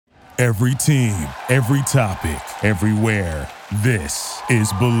Every team, every topic, everywhere. This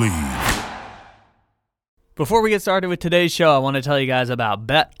is Believe. Before we get started with today's show, I want to tell you guys about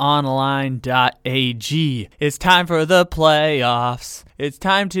betonline.ag. It's time for the playoffs. It's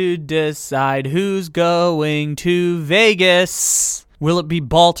time to decide who's going to Vegas. Will it be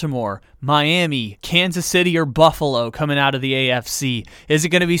Baltimore, Miami, Kansas City, or Buffalo coming out of the AFC? Is it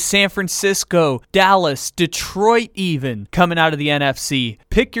going to be San Francisco, Dallas, Detroit even coming out of the NFC?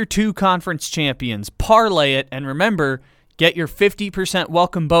 Pick your two conference champions, parlay it, and remember, get your 50%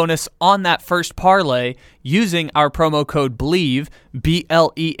 welcome bonus on that first parlay using our promo code BLEAV,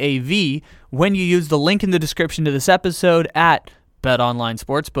 B-L-E-A-V, when you use the link in the description to this episode at BetOnline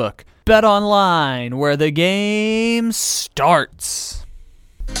Sportsbook. BetOnline, where the game starts.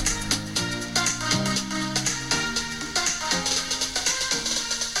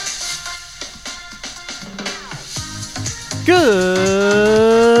 Good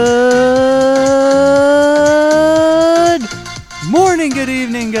morning, good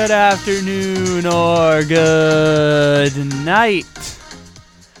evening, good afternoon, or good night.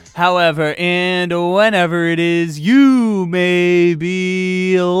 However and whenever it is you may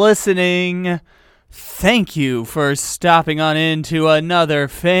be listening, thank you for stopping on into another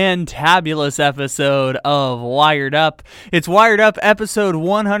fantabulous episode of Wired Up. It's Wired Up episode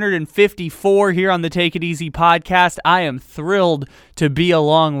 154 here on the Take It Easy podcast. I am thrilled to be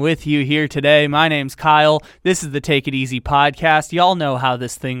along with you here today. My name's Kyle. This is the Take It Easy podcast. Y'all know how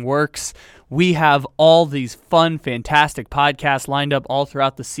this thing works. We have all these fun, fantastic podcasts lined up all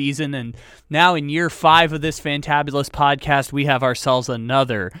throughout the season, and now in year 5 of this fantabulous podcast, we have ourselves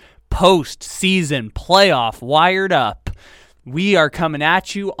another post-season playoff Wired Up. We are coming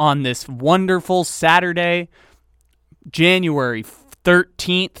at you on this wonderful Saturday, January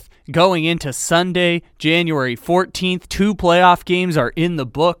 13th, going into Sunday, January 14th. 2 playoff games are in the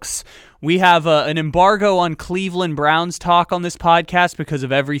books. We have an embargo on Cleveland Browns talk on this podcast because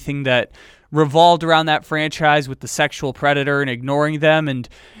of everything that revolved around that franchise with the sexual predator and ignoring them. And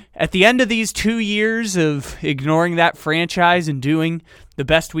at the end of these 2 years of ignoring that franchise and doing the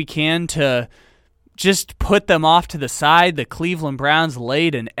best we can to just put them off to the side, the Cleveland Browns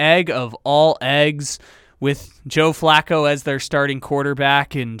laid an egg of all eggs with Joe Flacco as their starting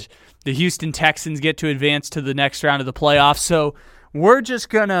quarterback, and the Houston Texans get to advance to the next round of the playoffs. So we're just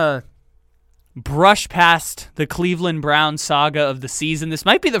going to brush past the Cleveland Brown saga of the season. This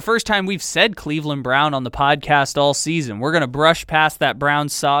might be the first time we've said Cleveland Brown on the podcast all season. We're going to brush past that Brown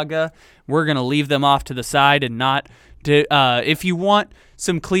saga. We're going to leave them off to the side and not do, if you want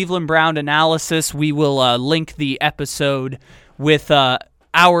some Cleveland Brown analysis, we will link the episode with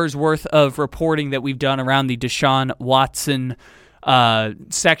hours worth of reporting that we've done around the Deshaun Watson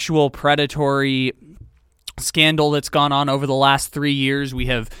sexual predatory scandal that's gone on over the last 3 years. We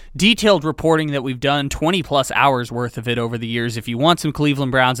have detailed reporting that we've done, 20 plus hours worth of it over the years. If you want some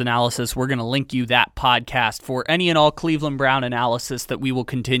Cleveland Browns analysis, we're going to link you that podcast for any and all Cleveland Brown analysis that we will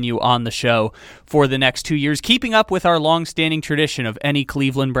continue on the show for the next 2 years, keeping up with our long-standing tradition of any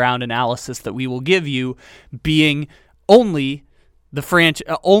Cleveland Brown analysis that we will give you being only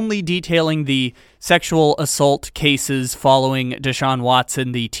detailing the sexual assault cases following Deshaun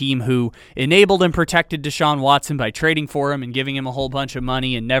Watson, the team who enabled and protected Deshaun Watson by trading for him and giving him a whole bunch of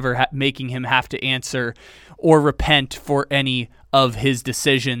money and never making him have to answer or repent for any of his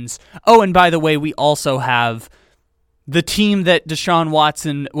decisions. Oh, and by the way, we also have the team that Deshaun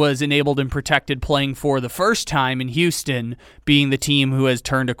Watson was enabled and protected playing for the first time in Houston being the team who has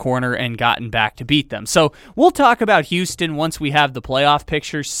turned a corner and gotten back to beat them. So we'll talk about Houston once we have the playoff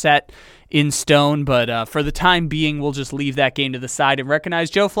picture set in stone, but for the time being, we'll just leave that game to the side and recognize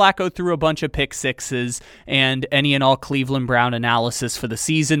Joe Flacco threw a bunch of pick sixes, and any and all Cleveland Brown analysis for the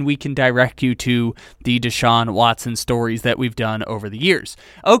season, we can direct you to the Deshaun Watson stories that we've done over the years.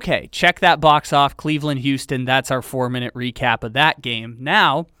 Okay, check that box off, Cleveland-Houston. That's our 4-minute recap of that game.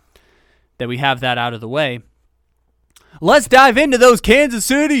 Now that we have that out of the way, let's dive into those Kansas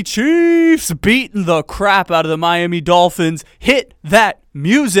City Chiefs beating the crap out of the Miami Dolphins. Hit that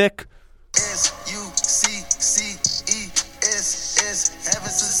music. S-U-C-C-E-S-S,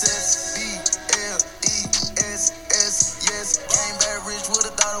 having success, B-L-E-S-S, yes, came back rich,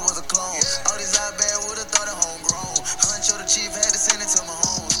 would've thought it was a clone, all these out bad, would've thought it homegrown, Huncho the chief had to send it to my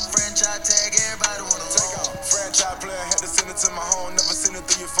home, franchise tag, everybody wanna take off, franchise player had to send it to my home, never send it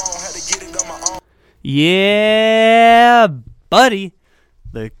through your phone, had to get it on my own. Yeah, buddy,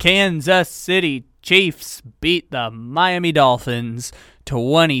 the Kansas City Chiefs beat the Miami Dolphins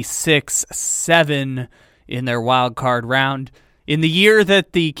 26-7 in their wild card round. In the year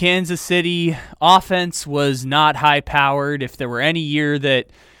that the Kansas City offense was not high-powered, if there were any year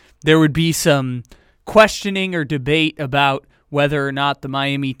that there would be some questioning or debate about whether or not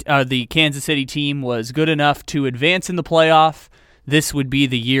the Kansas City team was good enough to advance in the playoff. This would be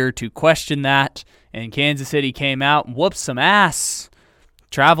the year to question that, and Kansas City came out and whooped some ass.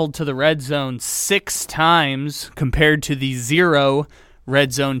 Traveled to the red zone 6 times compared to the 0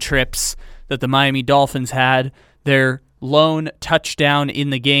 red zone trips that the Miami Dolphins had. Their lone touchdown in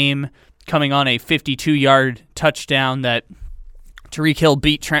the game coming on a 52-yard touchdown that Tyreek Hill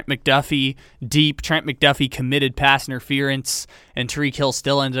beat Trent McDuffie deep. Trent McDuffie committed pass interference, and Tyreek Hill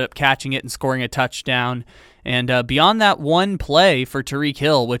still ended up catching it and scoring a touchdown. And beyond that one play for Tyreek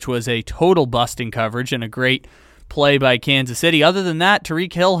Hill, which was a total busting coverage and a great play by Kansas City, other than that,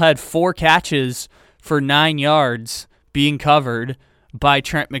 Tyreek Hill had 4 catches for 9 yards being covered by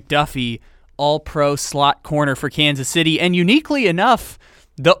Trent McDuffie, all-pro slot corner for Kansas City. And uniquely enough,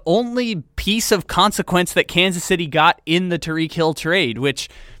 the only piece of consequence that Kansas City got in the Tyreek Hill trade, which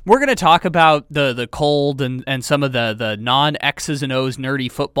we're going to talk about the cold and some of the non-X's and O's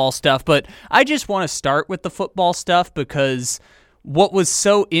nerdy football stuff, but I just want to start with the football stuff because what was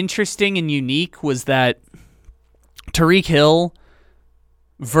so interesting and unique was that Tyreek Hill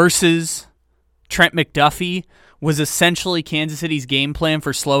versus Trent McDuffie was essentially Kansas City's game plan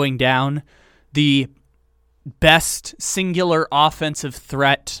for slowing down the best singular offensive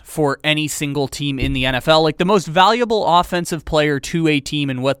threat for any single team in the NFL. Like, the most valuable offensive player to a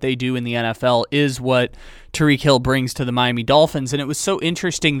team and what they do in the NFL is what Tyreek Hill brings to the Miami Dolphins. And it was so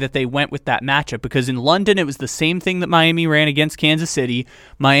interesting that they went with that matchup because in London, it was the same thing that Miami ran against Kansas City.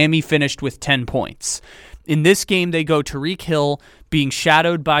 Miami finished with 10 points. In this game, they go Tyreek Hill being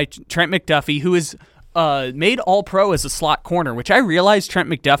shadowed by Trent McDuffie, who is made All-Pro as a slot corner, which I realized Trent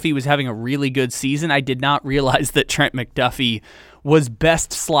McDuffie was having a really good season. I did not realize that Trent McDuffie was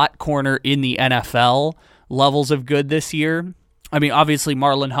best slot corner in the NFL levels of good this year. I mean, obviously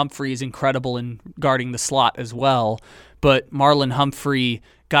Marlon Humphrey is incredible in guarding the slot as well, but Marlon Humphrey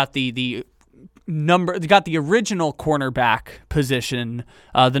got the original cornerback position,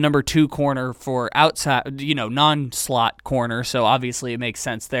 the number 2 corner for outside, non-slot corner. So obviously it makes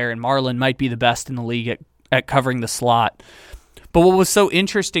sense there. And Marlon might be the best in the league at covering the slot. But what was so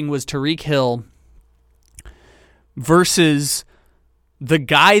interesting was Tyreek Hill versus the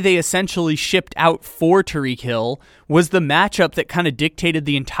guy they essentially shipped out for Tyreek Hill was the matchup that kind of dictated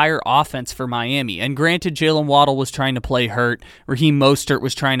the entire offense for Miami. And granted, Jalen Waddle was trying to play hurt, Raheem Mostert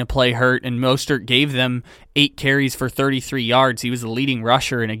was trying to play hurt, and Mostert gave them 8 carries for 33 yards. He was the leading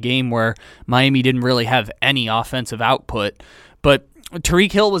rusher in a game where Miami didn't really have any offensive output. But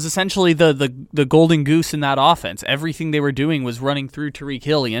Tyreek Hill was essentially the golden goose in that offense. Everything they were doing was running through Tyreek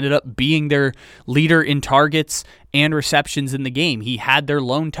Hill. He ended up being their leader in targets and receptions in the game. He had their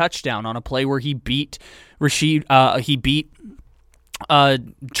lone touchdown on a play where he beat Trent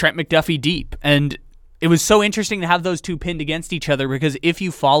McDuffie deep. And it was so interesting to have those two pinned against each other because if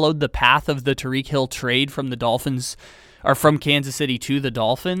you followed the path of the Tyreek Hill trade from the Dolphins or from Kansas City to the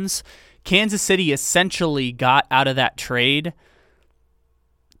Dolphins, Kansas City essentially got out of that trade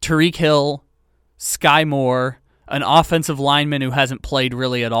Tyreek Hill, Sky Moore, an offensive lineman who hasn't played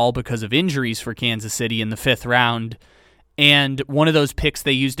really at all because of injuries for Kansas City in the 5th round, and one of those picks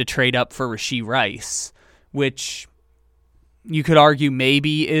they used to trade up for Rashee Rice, which you could argue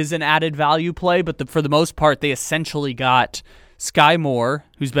maybe is an added value play, but for the most part, they essentially got Sky Moore,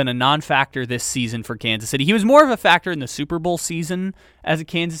 who's been a non-factor this season for Kansas City. He was more of a factor in the Super Bowl season as a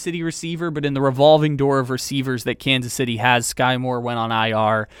Kansas City receiver, but in the revolving door of receivers that Kansas City has, Sky Moore went on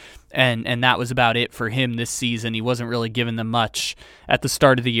IR, and that was about it for him this season. He wasn't really giving them much at the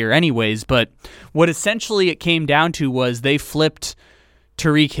start of the year anyways, but what essentially it came down to was they flipped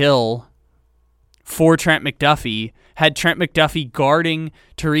Tyreek Hill for Trent McDuffie, had Trent McDuffie guarding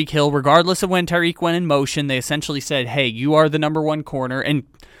Tyreek Hill regardless of when Tyreek went in motion. They essentially said, hey, you are the number 1 corner. And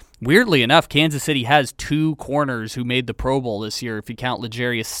weirdly enough, Kansas City has 2 corners who made the Pro Bowl this year, if you count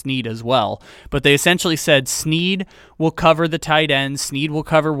L'Jarius Sneed as well. But they essentially said Sneed will cover the tight end, Sneed will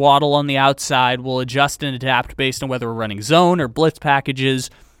cover Waddle on the outside, we'll adjust and adapt based on whether we're running zone or blitz packages.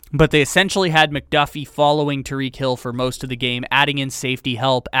 But they essentially had McDuffie following Tyreek Hill for most of the game, adding in safety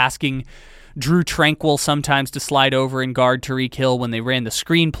help, asking Drew Tranquill sometimes to slide over and guard Tyreek Hill. When they ran the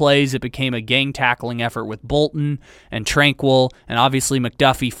screen plays, it became a gang tackling effort with Bolton and Tranquill, and obviously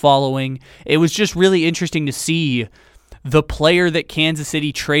McDuffie following. It was just really interesting to see the player that Kansas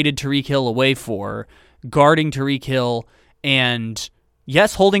City traded Tyreek Hill away for, guarding Tyreek Hill, and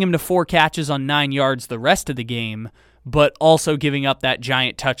yes, holding him to 4 catches on 9 yards the rest of the game, but also giving up that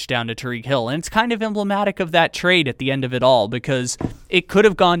giant touchdown to Tyreek Hill. And it's kind of emblematic of that trade at the end of it all, because it could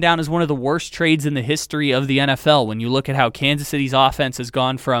have gone down as one of the worst trades in the history of the NFL when you look at how Kansas City's offense has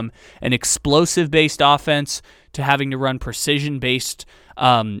gone from an explosive-based offense to having to run precision-based,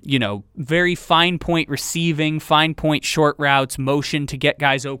 very fine point receiving, fine point short routes, motion to get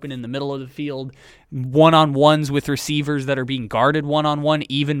guys open in the middle of the field, one-on-ones with receivers that are being guarded one-on-one,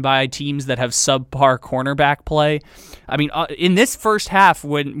 even by teams that have subpar cornerback play. I mean, in this first half,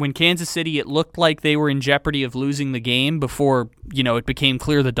 when Kansas City, it looked like they were in jeopardy of losing the game before, it became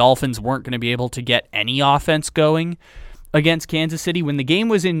clear the Dolphins weren't going to be able to get any offense going against Kansas City. When the game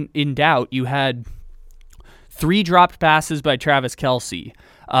was in doubt, you had 3 dropped passes by Travis Kelce.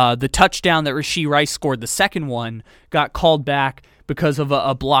 The touchdown that Rashee Rice scored, the second one, got called back because of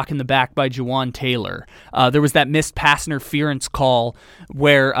a block in the back by Juwan Taylor. There was that missed pass interference call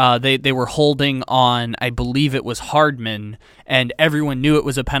where they were holding on, I believe it was Hardman, and everyone knew it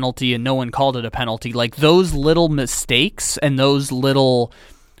was a penalty and no one called it a penalty. Like, those little mistakes and those little,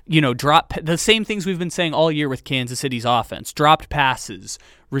 the same things we've been saying all year with Kansas City's offense. Dropped passes,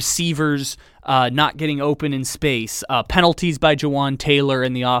 receivers not getting open in space, penalties by Juwan Taylor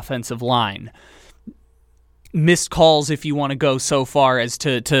and the offensive line. Missed calls, if you want to go so far as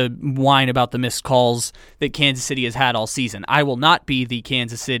to whine about the missed calls that Kansas City has had all season. I will not be the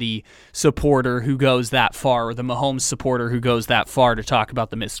Kansas City supporter who goes that far, or the Mahomes supporter who goes that far to talk about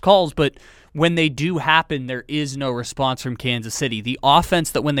the missed calls, but when they do happen, there is no response from Kansas City. The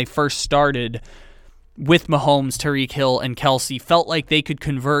offense that when they first started with Mahomes, Tyreek Hill, and Kelce felt like they could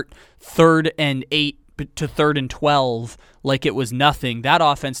convert 3rd and 8 to 3rd and 12 like it was nothing. That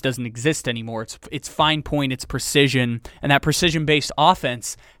offense doesn't exist anymore. It's fine point, it's precision, and that precision-based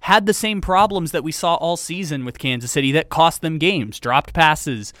offense had the same problems that we saw all season with Kansas City that cost them games. Dropped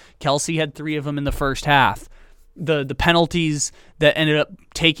passes. Kelce had 3 of them in the first half. The penalties that ended up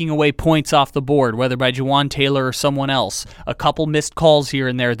taking away points off the board, whether by Juwan Taylor or someone else, a couple missed calls here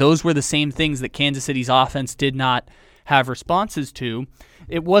and there, those were the same things that Kansas City's offense did not have responses to.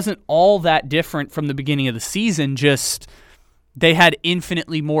 It wasn't all that different from the beginning of the season, just they had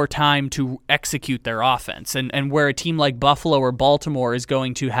infinitely more time to execute their offense. And where a team like Buffalo or Baltimore is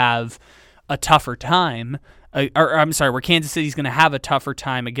going to have a tougher time, where Kansas City's going to have a tougher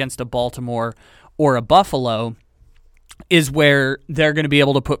time against a Baltimore or a Buffalo, is where they're going to be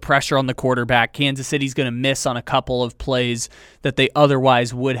able to put pressure on the quarterback. Kansas City's going to miss on a couple of plays that they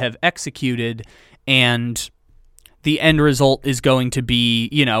otherwise would have executed, and the end result is going to be,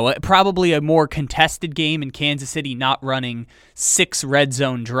 probably a more contested game, and Kansas City not running 6 red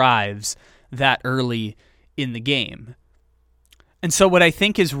zone drives that early in the game. And so what I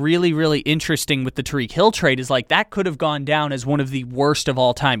think is really, really interesting with the Tyreek Hill trade is that could have gone down as one of the worst of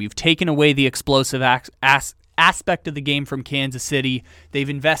all time. You've taken away the explosive aspect of the game from Kansas City. They've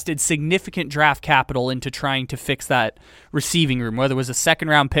invested significant draft capital into trying to fix that receiving room, whether it was a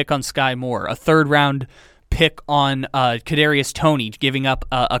 2nd-round pick on Sky Moore, a 3rd-round pick on Kadarius Toney, giving up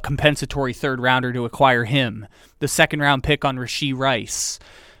a compensatory 3rd-rounder to acquire him, the 2nd-round pick on Rashee Rice,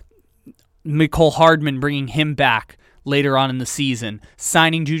 Mecole Hardman bringing him back later on in the season,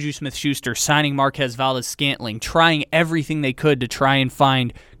 signing Juju Smith-Schuster, signing Marquez Valdes-Scantling, trying everything they could to try and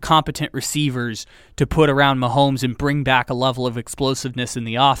find competent receivers to put around Mahomes and bring back a level of explosiveness in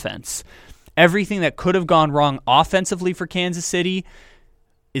the offense. Everything that could have gone wrong offensively for Kansas City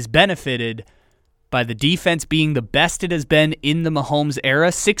is benefited by the defense being the best it has been in the Mahomes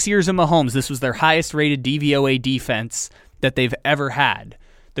era. 6 years of Mahomes, this was their highest-rated DVOA defense that they've ever had.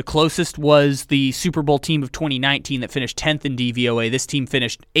 The closest was the Super Bowl team of 2019 that finished 10th in DVOA. This team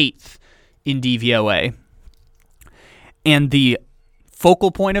finished 8th in DVOA. And the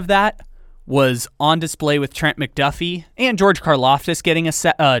focal point of that was on display with Trent McDuffie and George Karlaftis getting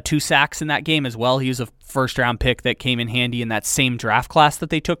 2 sacks in that game as well. He was a first-round pick that came in handy in that same draft class that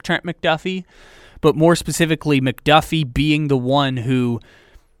they took Trent McDuffie. But more specifically, McDuffie being the one who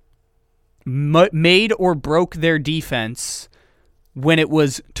made or broke their defense when it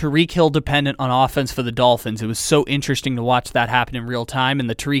was Tyreek Hill dependent on offense for the Dolphins. It was so interesting to watch that happen in real time, and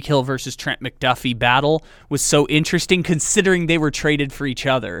the Tyreek Hill versus Trent McDuffie battle was so interesting considering they were traded for each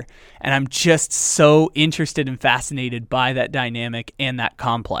other. And I'm just so interested and fascinated by that dynamic and that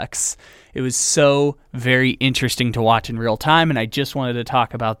complex. It was so very interesting to watch in real time, and I just wanted to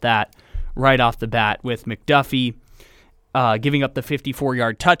talk about that right off the bat with McDuffie giving up the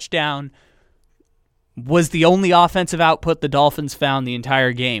 54-yard touchdown. Was the only offensive output the Dolphins found the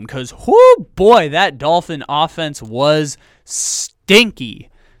entire game, because, whoo boy, that Dolphin offense was stinky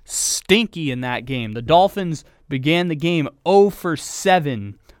in that game. The Dolphins began the game 0 for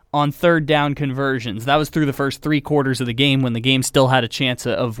 7 on third down conversions. That was through the first 3 quarters of the game when the game still had a chance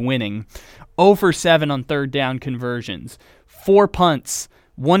of winning. 0 for 7 on third down conversions. 4 punts.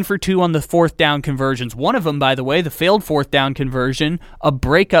 1 for 2 on the fourth down conversions. One of them, by the way, the failed fourth down conversion, a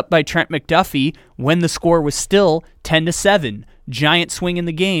breakup by Trent McDuffie when the score was still 10-7. Giant swing in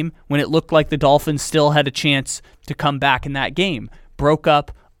the game when it looked like the Dolphins still had a chance to come back in that game. Broke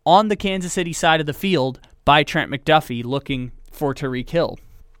up on the Kansas City side of the field by Trent McDuffie looking for Tyreek Hill.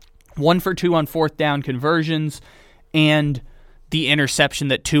 1 for 2 on fourth down conversions, and the interception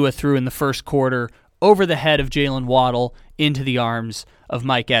that Tua threw in the first quarter over the head of Jalen Waddle into the arms of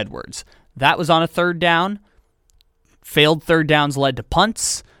Mike Edwards. That was on a third down. Failed third downs led to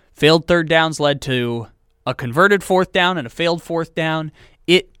punts. Failed third downs led to a converted fourth down and a failed fourth down.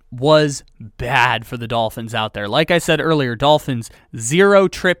 It was bad for the Dolphins out there. Like I said earlier, Dolphins 0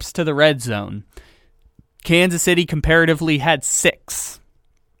 trips to the red zone. Kansas City comparatively had 6.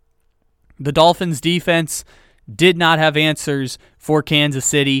 The Dolphins defense did not have answers for Kansas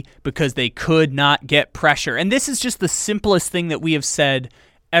City because they could not get pressure. And this is just the simplest thing that we have said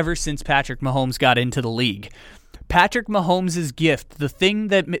ever since Patrick Mahomes got into the league. Patrick Mahomes' gift, the thing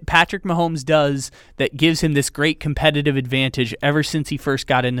that Patrick Mahomes does that gives him this great competitive advantage ever since he first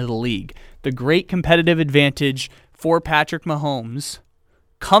got into the league, the great competitive advantage for Patrick Mahomes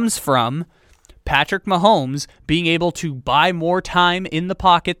comes from Patrick Mahomes being able to buy more time in the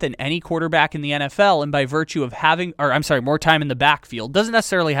pocket than any quarterback in the NFL, and by virtue of more time in the backfield. Doesn't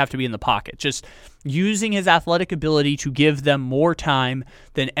necessarily have to be in the pocket, just using his athletic ability to give them more time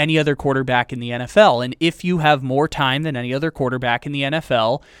than any other quarterback in the NFL. And if you have more time than any other quarterback in the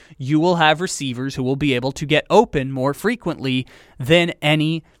NFL, you will have receivers who will be able to get open more frequently than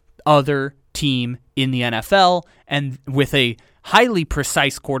any other team in the NFL. And with a highly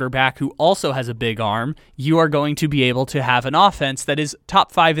precise quarterback who also has a big arm, you are going to be able to have an offense that is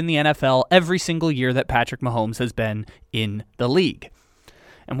top 5 in the NFL every single year that Patrick Mahomes has been in the league.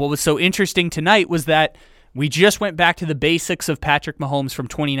 And what was so interesting tonight was that we just went back to the basics of Patrick Mahomes from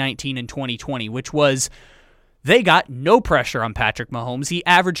 2019 and 2020, which was they got no pressure on Patrick Mahomes. He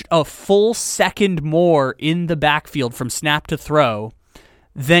averaged a full second more in the backfield from snap to throw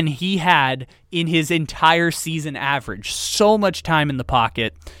than he had in his entire season average. So much time in the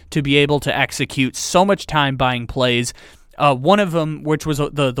pocket to be able to execute, so much time buying plays. One of them, which was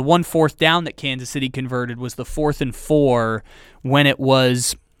the one fourth down that Kansas City converted, was the 4th and 4 when it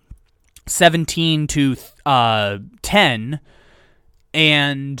was 17-10,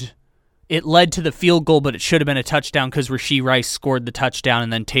 and it led to the field goal, but it should have been a touchdown because Rashee Rice scored the touchdown,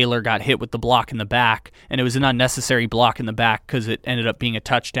 and then Taylor got hit with the block in the back, and it was an unnecessary block in the back because it ended up being a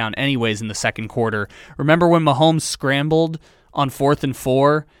touchdown anyways in the second quarter. Remember when Mahomes scrambled on 4th and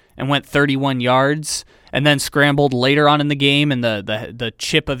 4 and went 31 yards, and then scrambled later on in the game, and the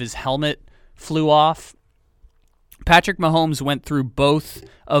chip of his helmet flew off? Patrick Mahomes went through both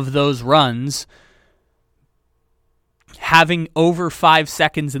of those runs having over 5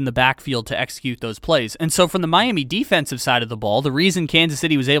 seconds in the backfield to execute those plays. And so from the Miami defensive side of the ball, the reason Kansas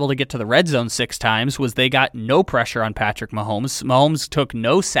City was able to get to the red zone 6 times was they got no pressure on Patrick Mahomes. Mahomes took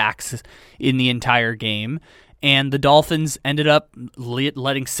no sacks in the entire game, and the Dolphins ended up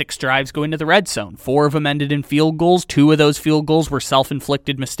letting 6 drives go into the red zone. 4 of them ended in field goals. 2 of those field goals were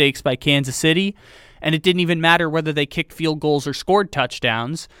self-inflicted mistakes by Kansas City, and it didn't even matter whether they kicked field goals or scored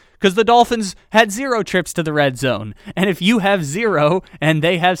touchdowns, because the Dolphins had 0 trips to the red zone. And if you have 0 and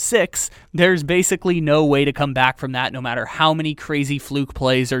they have 6, there's basically no way to come back from that, no matter how many crazy fluke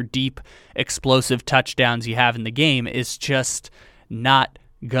plays or deep explosive touchdowns you have in the game. It's just not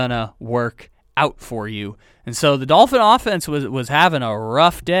gonna work out for you. And so the Dolphin offense was having a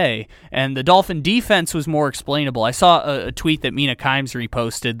rough day, and the Dolphin defense was more explainable. I saw a tweet that Mina Kimes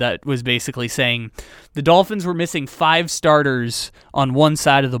reposted that was basically saying the Dolphins were missing 5 starters on one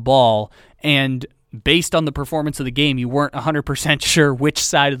side of the ball, and based on the performance of the game, you weren't 100% sure which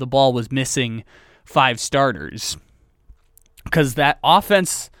side of the ball was missing 5 starters. Because that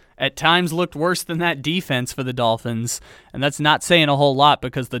offense at times looked worse than that defense for the Dolphins, and that's not saying a whole lot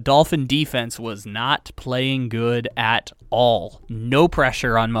because the Dolphin defense was not playing good at all. No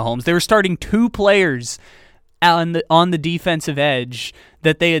pressure on Mahomes. They were starting 2 players on the defensive edge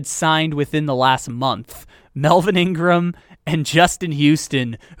that they had signed within the last month. Melvin Ingram and Justin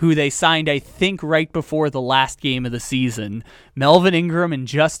Houston, who they signed, I think, right before the last game of the season. Melvin Ingram and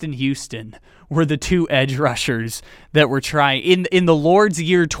Justin Houston were the 2 edge rushers that were trying. In the Lord's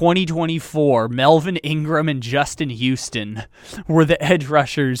year 2024, Melvin Ingram and Justin Houston were the edge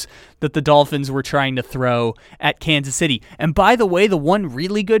rushers that the Dolphins were trying to throw at Kansas City. And by the way, the one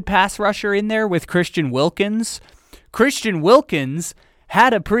really good pass rusher in there with Christian Wilkins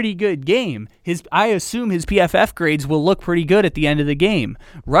had a pretty good game. I assume his PFF grades will look pretty good at the end of the game.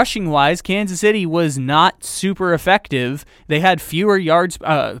 Rushing-wise, Kansas City was not super effective. They had fewer yards.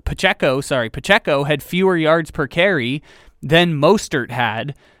 Pacheco had fewer yards per carry than Mostert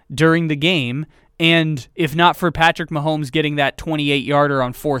had during the game. And if not for Patrick Mahomes getting that 28-yarder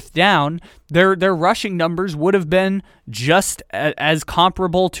on fourth down, their rushing numbers would have been just as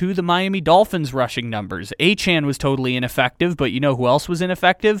comparable to the Miami Dolphins' rushing numbers. Achane was totally ineffective, but you know who else was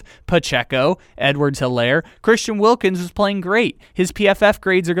ineffective? Pacheco, Edwards-Helaire. Christian Wilkins was playing great. His PFF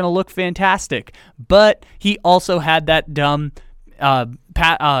grades are going to look fantastic. But he also had that dumb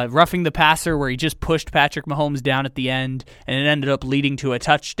roughing the passer where he just pushed Patrick Mahomes down at the end, and it ended up leading to a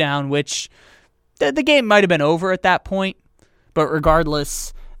touchdown, which the game might have been over at that point. But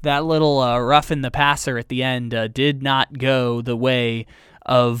regardless, that little roughing the passer at the end did not go the way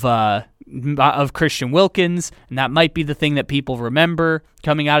of Christian Wilkins, and that might be the thing that people remember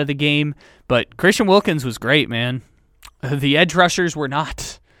coming out of the game. But Christian Wilkins was great, man. The edge rushers were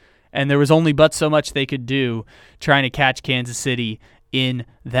not, and there was only but so much they could do trying to catch Kansas City in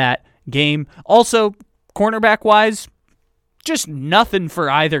that game. Also, cornerback-wise, just nothing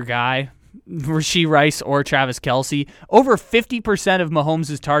for either guy, Rashee Rice or Travis Kelce. Over 50% of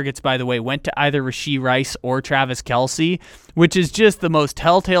Mahomes' targets, by the way, went to either Rashee Rice or Travis Kelce, which is just the most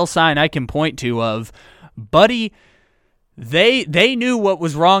telltale sign I can point to of, buddy, they knew what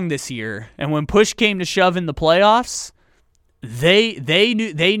was wrong this year, and when push came to shove in the playoffs, they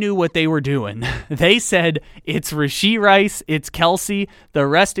knew what they were doing. They said, it's Rashee Rice, it's Kelce, the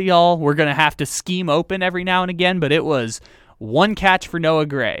rest of y'all, we're going to have to scheme open every now and again, but it was one catch for Noah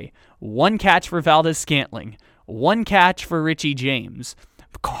Gray, one catch for Valdez-Scantling, one catch for Richie James.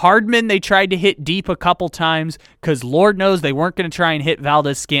 Hardman, they tried to hit deep a couple times because Lord knows they weren't going to try and hit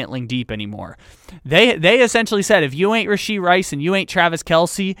Valdez-Scantling deep anymore. They essentially said, if you ain't Rashee Rice and you ain't Travis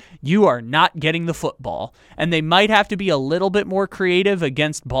Kelce, you are not getting the football. And they might have to be a little bit more creative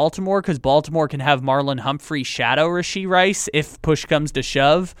against Baltimore because Baltimore can have Marlon Humphrey shadow Rashee Rice if push comes to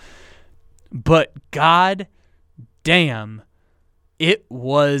shove. But god damn, it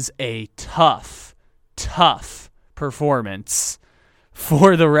was a tough performance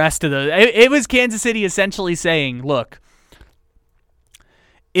for the rest of it was Kansas City essentially saying, look,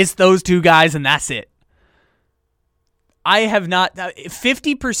 it's those two guys and that's it. I have not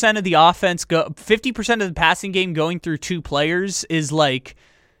 50% of the offense 50% of the passing game going through two players is like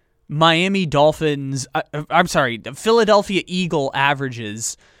Philadelphia Eagle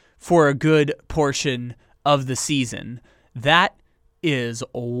averages for a good portion of the season. That is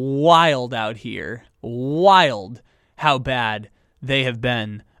wild out here. Wild how bad they have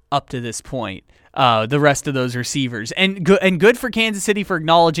been up to this point, the rest of those receivers. And good for Kansas City for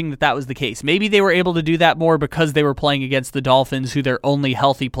acknowledging that was the case. Maybe they were able to do that more because they were playing against the Dolphins, who their only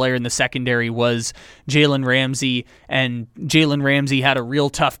healthy player in the secondary was Jalen Ramsey, and Jalen Ramsey had a real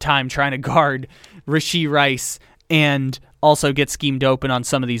tough time trying to guard Rashee Rice and also get schemed open on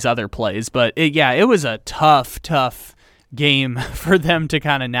some of these other plays. But it was a tough game for them to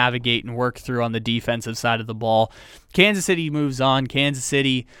kind of navigate and work through on the defensive side of the ball. Kansas City moves on. Kansas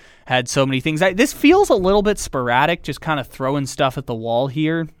City had so many things. This feels a little bit sporadic, just kind of throwing stuff at the wall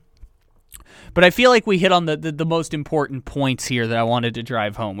here. But I feel like we hit on the most important points here that I wanted to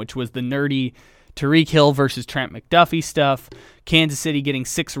drive home, which was the nerdy Tyreek Hill versus Trent McDuffie stuff. Kansas City getting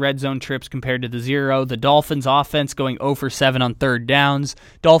 6 red zone trips compared to the 0. The Dolphins offense going 0 for 7 on third downs.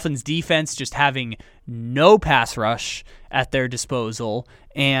 Dolphins defense just having no pass rush at their disposal,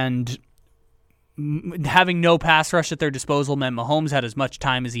 and having no pass rush at their disposal meant Mahomes had as much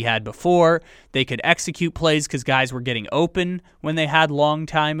time as he had before. They could execute plays because guys were getting open when they had long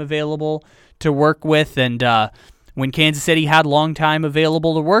time available to work with, and when Kansas City had long time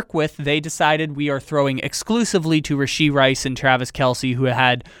available to work with, they decided we are throwing exclusively to Rashee Rice and Travis Kelce, who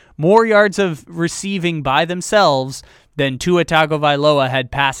had more yards of receiving by themselves than Tua Tagovailoa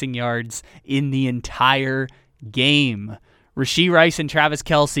had passing yards in the entire game. Rashee Rice and Travis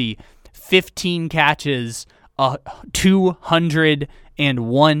Kelce, 15 catches,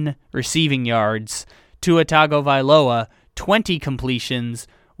 201 receiving yards. Tua Tagovailoa, 20 completions,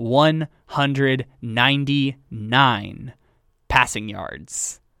 199 passing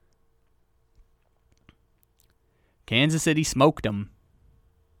yards. Kansas City smoked them.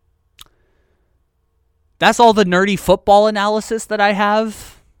 That's all the nerdy football analysis that I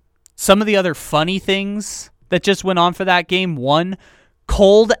have. Some of the other funny things that just went on for that game. One,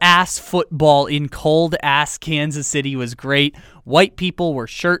 Cold-ass football in cold-ass Kansas City was great. White people were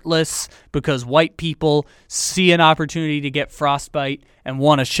shirtless because white people see an opportunity to get frostbite and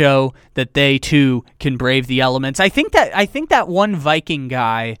want to show that they, too, can brave the elements. I think that one Viking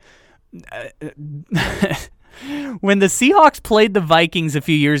guy... when the Seahawks played the Vikings a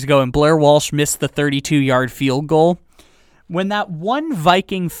few years ago and Blair Walsh missed the 32-yard field goal, when that one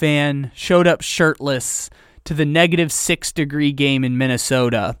Viking fan showed up shirtless to the -6-degree game in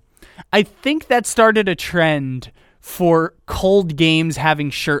Minnesota, I think that started a trend for cold games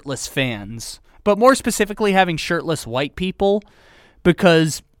having shirtless fans, but more specifically having shirtless white people,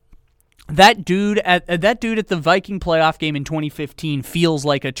 because that dude at the Viking playoff game in 2015 feels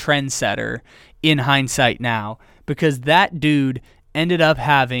like a trendsetter in hindsight now, because that dude ended up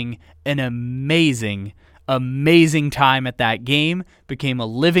having an amazing time at that game, became a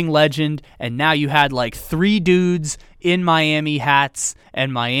living legend, and now you had like 3 dudes in Miami hats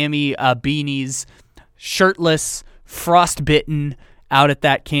and Miami beanies, shirtless, frostbitten, out at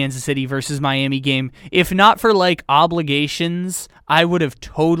that Kansas City versus Miami game. If not for like obligations, I would have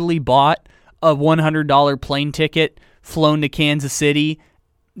totally bought a $100 plane ticket, flown to Kansas City,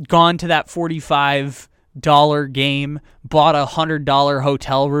 gone to that $45 game, bought a $100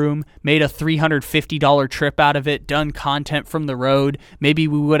 hotel room, made a $350 trip out of it, done content from the road. Maybe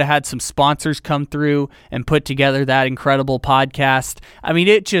we would have had some sponsors come through and put together that incredible podcast. I mean,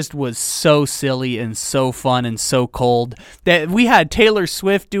 it just was so silly and so fun and so cold that we had Taylor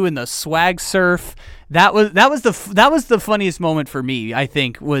Swift doing the swag surf. That was the funniest moment for me, I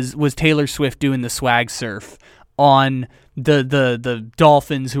think, was Taylor Swift doing the swag surf on the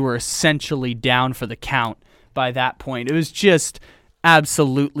Dolphins, who were essentially down for the count by that point. It was just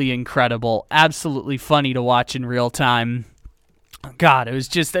absolutely incredible, absolutely funny to watch in real time. God, it was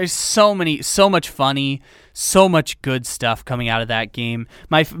just, there's so much funny, so much good stuff coming out of that game.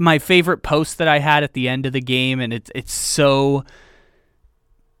 My favorite post that I had at the end of the game, and it's so...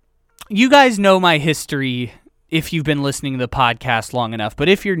 You guys know my history if you've been listening to the podcast long enough, but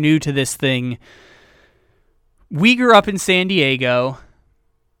if you're new to this thing, we grew up in San Diego.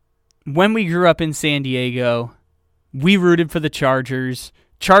 When we grew up in San Diego, we rooted for the Chargers.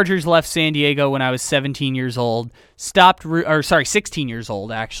 Chargers left San Diego when I was 17 years old. 16 years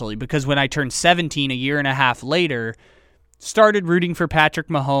old, actually, because when I turned 17 a year and a half later, started rooting for Patrick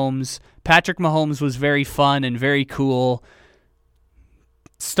Mahomes. Patrick Mahomes was very fun and very cool.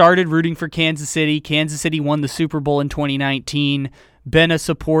 Started rooting for Kansas City. Kansas City won the Super Bowl in 2019. Been a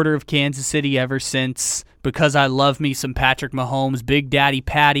supporter of Kansas City ever since because I love me some Patrick Mahomes. Big Daddy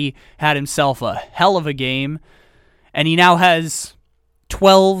Patty had himself a hell of a game, and he now has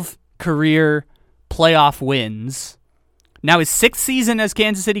 12 career playoff wins. Now his 6th season as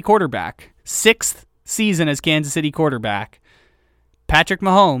Kansas City quarterback. 6th season as Kansas City quarterback. Patrick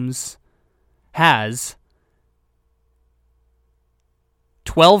Mahomes has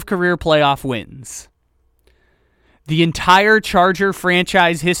 12 career playoff wins. The entire Charger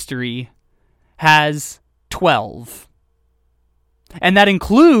franchise history has 12. And that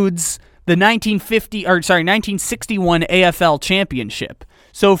includes the 1961 AFL championship.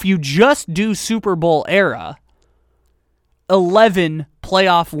 So if you just do Super Bowl era, 11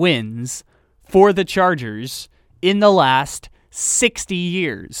 playoff wins for the Chargers in the last 60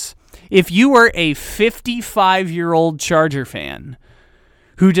 years. If you were a 55-year-old Charger fan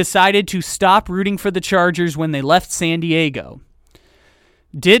who decided to stop rooting for the Chargers when they left San Diego,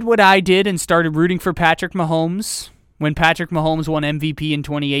 did what I did and started rooting for Patrick Mahomes when Patrick Mahomes won MVP in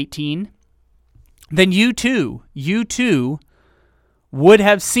 2018, then you too would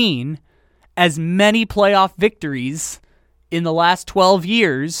have seen as many playoff victories in the last 12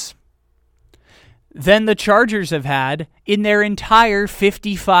 years than the Chargers have had in their entire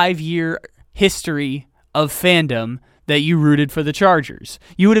 55-year history of fandom that you rooted for the Chargers.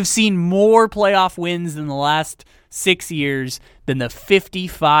 You would have seen more playoff wins in the last 6 years than the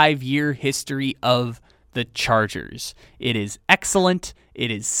 55-year history of the Chargers. It is excellent,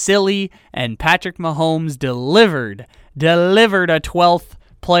 it is silly, and Patrick Mahomes delivered a 12th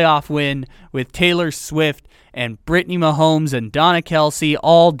playoff win with Taylor Swift and Brittany Mahomes and Donna Kelsey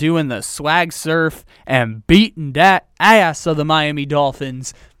all doing the swag surf and beating that ass of the Miami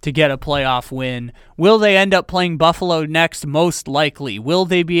Dolphins to get a playoff win. Will they end up playing Buffalo next? Most likely. Will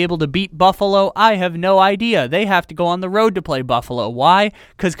they be able to beat Buffalo? I have no idea. They have to go on the road to play Buffalo. Why?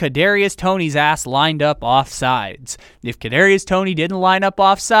 Because Kadarius Toney's ass lined up offsides. If Kadarius Toney didn't line up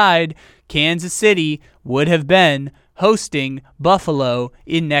offside, Kansas City would have been hosting Buffalo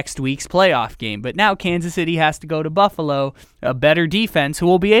in next week's playoff game. But now Kansas City has to go to Buffalo, a better defense who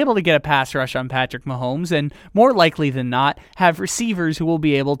will be able to get a pass rush on Patrick Mahomes and more likely than not have receivers who will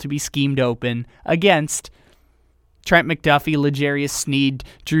be able to be schemed open against Trent McDuffie, L'Jarius Sneed,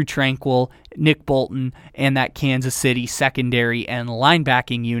 Drew Tranquill, Nick Bolton, and that Kansas City secondary and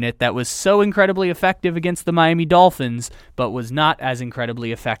linebacking unit that was so incredibly effective against the Miami Dolphins, but was not as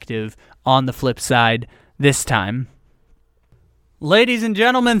incredibly effective on the flip side this time. Ladies and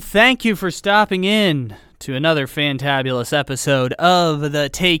gentlemen, thank you for stopping in to another fantabulous episode of the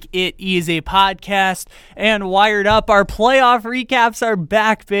Take It Easy podcast and Wired Up. Our playoff recaps are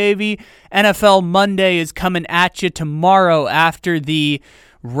back, baby. NFL Monday is coming at you tomorrow after the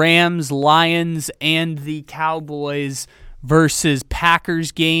Rams, Lions, and the Cowboys versus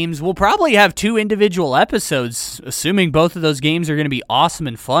Packers games. We'll probably have 2 individual episodes, assuming both of those games are going to be awesome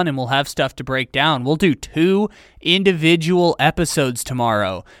and fun, and we'll have stuff to break down. We'll do 2 individual episodes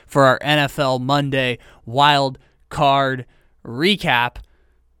tomorrow for our NFL Monday Wild Card recap.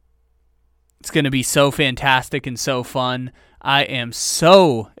 It's going to be so fantastic and so fun. I am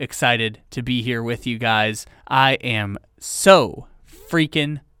so excited to be here with you guys. I am so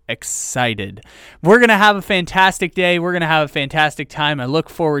freaking excited. We're going to have a fantastic day. We're going to have a fantastic time. I look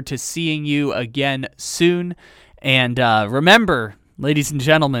forward to seeing you again soon. And remember, ladies and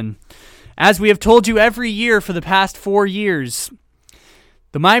gentlemen, as we have told you every year for the past 4 years,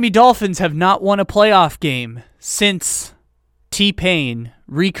 the Miami Dolphins have not won a playoff game since T-Pain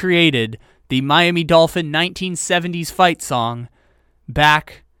recreated the Miami Dolphin 1970s fight song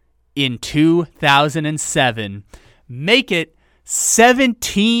back in 2007. Make it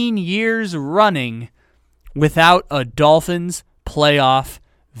 17 years running without a Dolphins playoff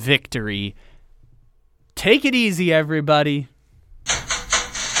victory. Take it easy, everybody.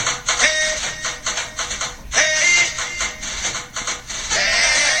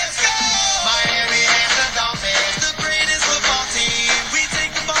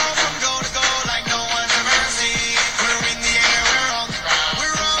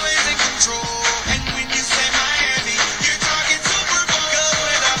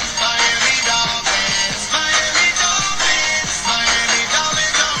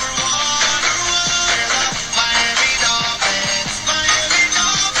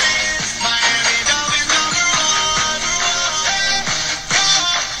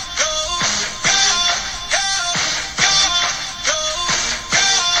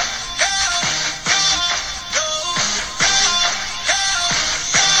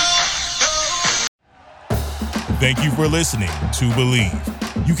 Thank you for listening to Believe.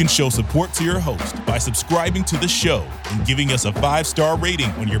 You can show support to your host by subscribing to the show and giving us a 5-star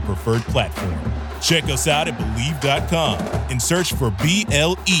rating on your preferred platform. Check us out at Believe.com and search for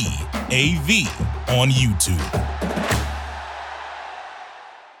BLEAV on YouTube.